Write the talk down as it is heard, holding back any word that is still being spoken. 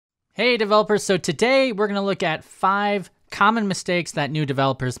Hey developers, so today we're going to look at 5 common mistakes that new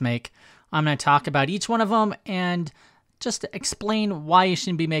developers make. I'm going to talk about each one of them and just explain why you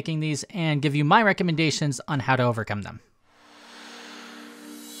shouldn't be making these and give you my recommendations on how to overcome them.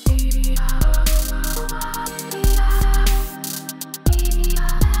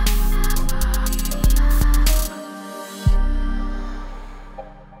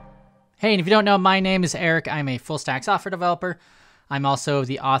 Hey, and if you don't know, my name is Eric. I'm a full-stack software developer. I'm also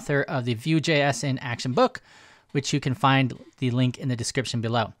the author of the Vue.js in Action book, which you can find the link in the description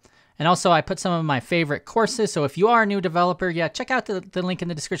below. And also, I put some of my favorite courses. So if you are a new developer, check out the link in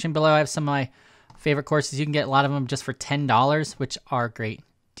the description below. I have some of my favorite courses. You can get a lot of them just for $10, which are great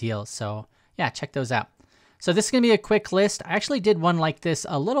deals. So yeah, check those out. So this is going to be a quick list. I actually did one like this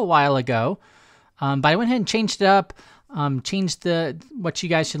a little while ago, but I went ahead and changed it up, changed what you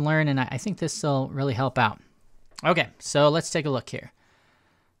guys should learn, and I think this will really help out. Okay, so let's take a look here.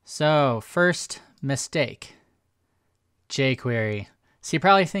 So first mistake, jQuery. So you're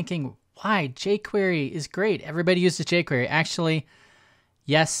probably thinking, why? jQuery is great. Everybody uses jQuery. Actually,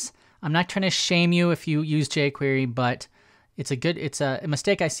 yes, I'm not trying to shame you if you use jQuery, but it's a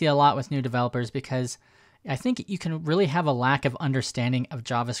mistake I see a lot with new developers because I think you can really have a lack of understanding of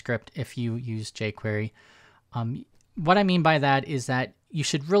JavaScript if you use jQuery. What I mean by that is that you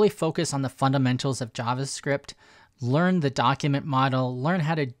should really focus on the fundamentals of JavaScript, learn the document model, learn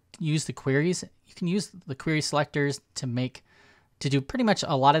how to use the queries. You can use the query selectors to do pretty much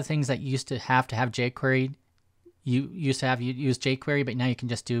a lot of things that you used to have jQuery. You used to use jQuery, but now you can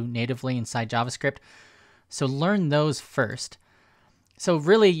just do natively inside JavaScript. So learn those first. So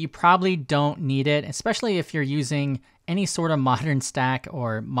really, you probably don't need it, especially if you're using any sort of modern stack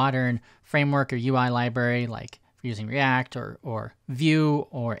or modern framework or UI library, like if you're using React or Vue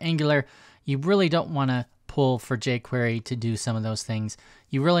or Angular. You really don't want to pull for jQuery to do some of those things.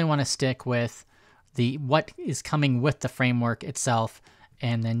 You really want to stick with what is coming with the framework itself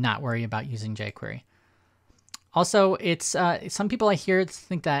and then not worry about using jQuery. Also, it's some people I hear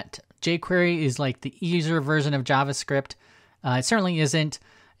think that jQuery is like the easier version of JavaScript. It certainly isn't.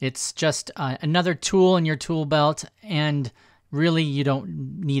 It's just another tool in your tool belt, and really you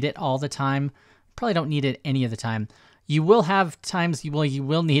don't need it all the time. Probably don't need it any of the time. You will have times you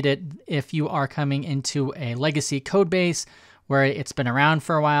will need it if you are coming into a legacy code base where it's been around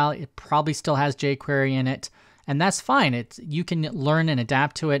for a while. It probably still has jQuery in it, and that's fine. You can learn and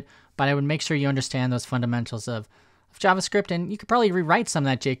adapt to it, but I would make sure you understand those fundamentals of JavaScript, and you could probably rewrite some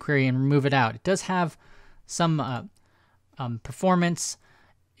of that jQuery and remove it out. It does have some performance.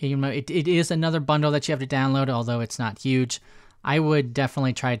 It is another bundle that you have to download, although it's not huge. I would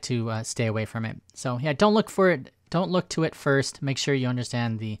definitely try to stay away from it. So yeah, don't look for it. Don't look to it first. Make sure you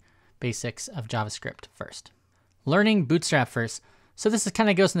understand the basics of JavaScript first. Learning Bootstrap first. So this kind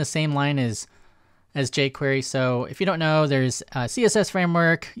of goes in the same line as jQuery. So if you don't know, there's a CSS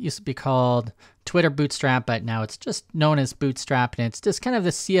framework. Used to be called Twitter Bootstrap, but now it's just known as Bootstrap. And it's just kind of the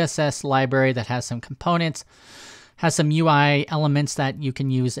CSS library that has some components, has some UI elements that you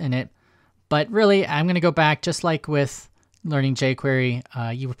can use in it. But really, I'm going to go back just like with learning jQuery.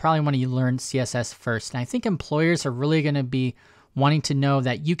 You would probably want to learn CSS first. And I think employers are really going to be wanting to know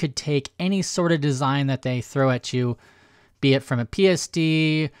that you could take any sort of design that they throw at you, be it from a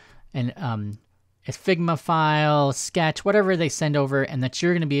PSD, a Figma file, Sketch, whatever they send over, and that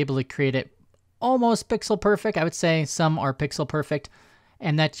you're going to be able to create it almost pixel perfect. I would say some are pixel perfect,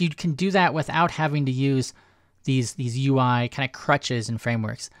 and that you can do that without having to use these UI kind of crutches and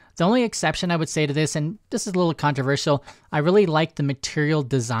frameworks. The only exception I would say to this, and this is a little controversial, I really like the material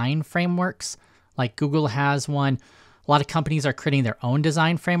design frameworks. Like Google has one. A lot of companies are creating their own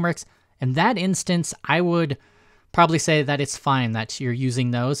design frameworks. In that instance, I would probably say that it's fine that you're using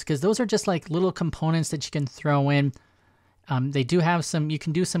those, because those are just like little components that you can throw in. They do have you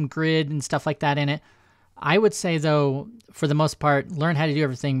can do some grid and stuff like that in it. I would say, though, for the most part, learn how to do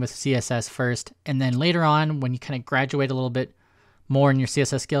everything with CSS first, and then later on, when you kind of graduate a little bit more in your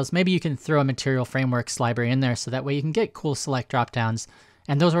CSS skills, maybe you can throw a material frameworks library in there, so that way you can get cool select dropdowns,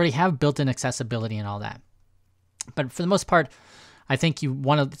 and those already have built-in accessibility and all that. But for the most part, I think you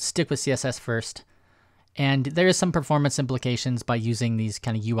want to stick with CSS first, and there is some performance implications by using these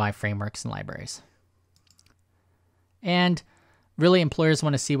kind of UI frameworks and libraries. And really, employers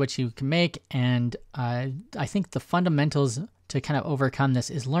want to see what you can make, and I think the fundamentals to kind of overcome this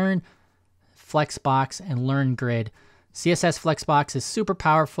is learn Flexbox and learn Grid. CSS Flexbox is super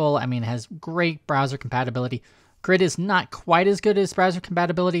powerful. I mean, it has great browser compatibility. Grid is not quite as good as browser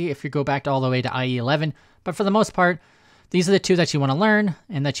compatibility if you go back all the way to IE 11, but for the most part, these are the two that you want to learn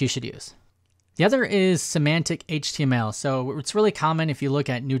and that you should use. The other is semantic HTML. So it's really common if you look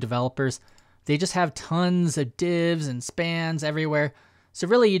at new developers, they just have tons of divs and spans everywhere. So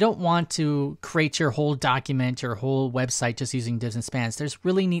really you don't want to create your whole document, your whole website just using divs and spans. There's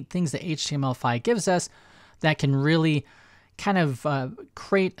really neat things that HTML5 gives us that can really kind of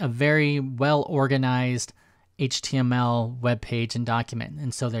create a very well organized HTML web page and document.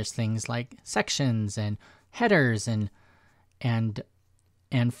 And so there's things like sections and headers and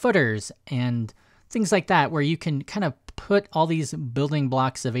footers and things like that, where you can kind of put all these building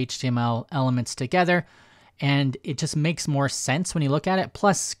blocks of HTML elements together, and it just makes more sense when you look at it.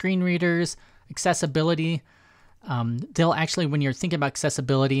 Plus screen readers, accessibility. They'll actually, when you're thinking about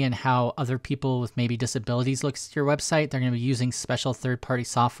accessibility and how other people with maybe disabilities looks at your website, they're going to be using special third-party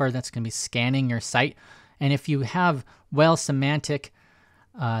software that's going to be scanning your site. And if you have semantic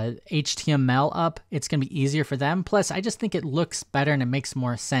HTML up, it's going to be easier for them. Plus, I just think it looks better and it makes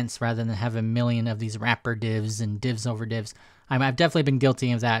more sense rather than have a million of these wrapper divs and divs over divs. I've definitely been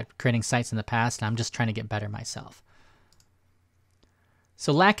guilty of that, creating sites in the past, and I'm just trying to get better myself.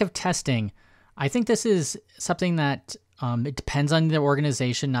 So lack of testing. I think this is something that it depends on the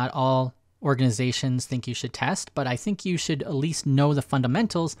organization. Not all organizations think you should test, but I think you should at least know the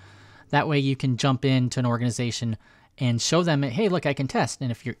fundamentals. That way you can jump into an organization and show them, hey, look, I can test. And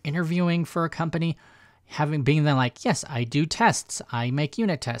if you're interviewing for a company, being then like, yes, I do tests. I make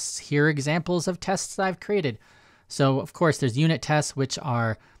unit tests. Here are examples of tests I've created. So of course there's unit tests, which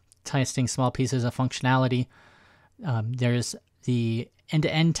are testing small pieces of functionality. There's the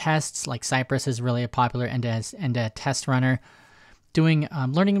end-to-end tests, like Cypress is really a popular end-to-end test runner. Doing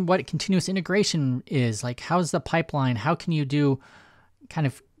learning what continuous integration is, like how's the pipeline? How can you do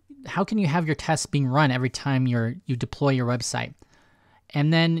how can you have your tests being run every time you deploy your website?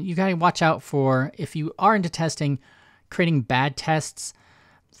 And then you got to watch out for, if you are into testing, creating bad tests,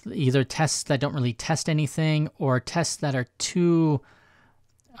 either tests that don't really test anything or tests that are too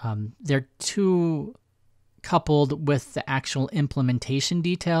coupled with the actual implementation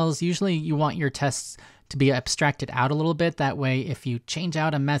details. Usually you want your tests to be abstracted out a little bit. That way, if you change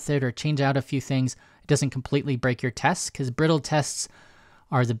out a method or change out a few things, it doesn't completely break your tests, because brittle tests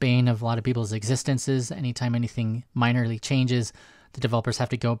are the bane of a lot of people's existences. Anytime anything minorly changes, the developers have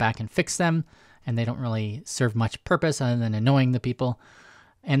to go back and fix them, and they don't really serve much purpose other than annoying the people.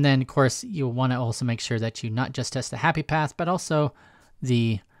 And then, of course, you'll want to also make sure that you not just test the happy path, but also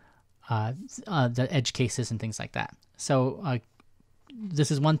the edge cases and things like that. So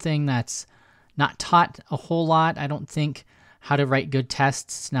this is one thing that's not taught a whole lot. I don't think how to write good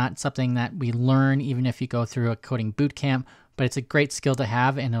tests. It's not something that we learn even if you go through a coding boot camp, but it's a great skill to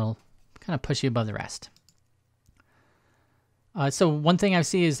have, and it'll kind of push you above the rest. So one thing I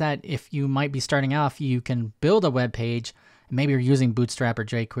see is that if you might be starting off, you can build a web page, and maybe you're using Bootstrap or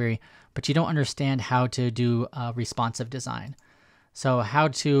jQuery, but you don't understand how to do responsive design. So how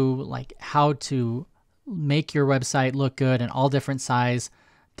to make your website look good in all different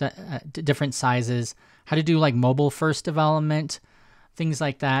different sizes, how to do like mobile first development, things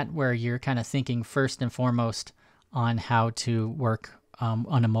like that, where you're kind of thinking first and foremost on how to work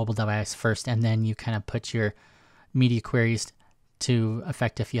on a mobile device first, and then you kind of put your media queries to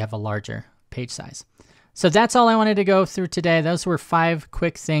effect if you have a larger page size. So that's all I wanted to go through today. Those were 5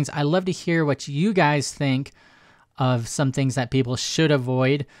 quick things. I'd love to hear what you guys think of some things that people should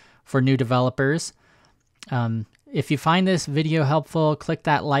avoid for new developers. If you find this video helpful, click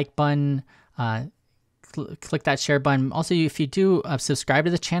that like button, click that share button. Also, if you do subscribe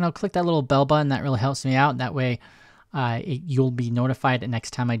to the channel, click that little bell button. That really helps me out. That way you'll be notified the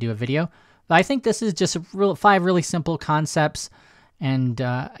next time I do a video. But I think this is just 5 really simple concepts. And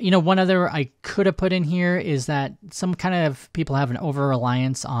one other I could have put in here is that some kind of people have an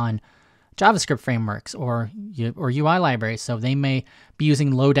over-reliance on JavaScript frameworks or UI libraries. So they may be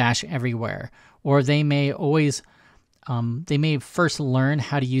using Lodash everywhere, or they may first learn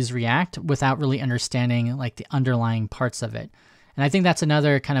how to use React without really understanding like the underlying parts of it. And I think that's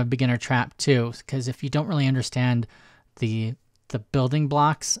another kind of beginner trap too, because if you don't really understand the building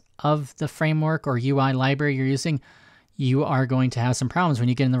blocks of the framework or UI library you're using, you are going to have some problems when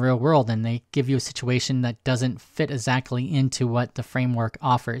you get in the real world and they give you a situation that doesn't fit exactly into what the framework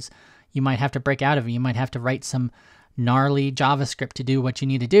offers. You might have to break out of it. You might have to write some gnarly JavaScript to do what you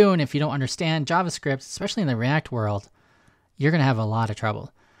need to do. And if you don't understand JavaScript, especially in the React world, you're going to have a lot of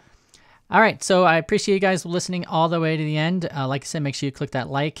trouble. All right, so I appreciate you guys listening all the way to the end. Like I said, make sure you click that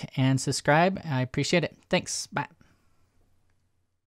like and subscribe. I appreciate it. Thanks. Bye.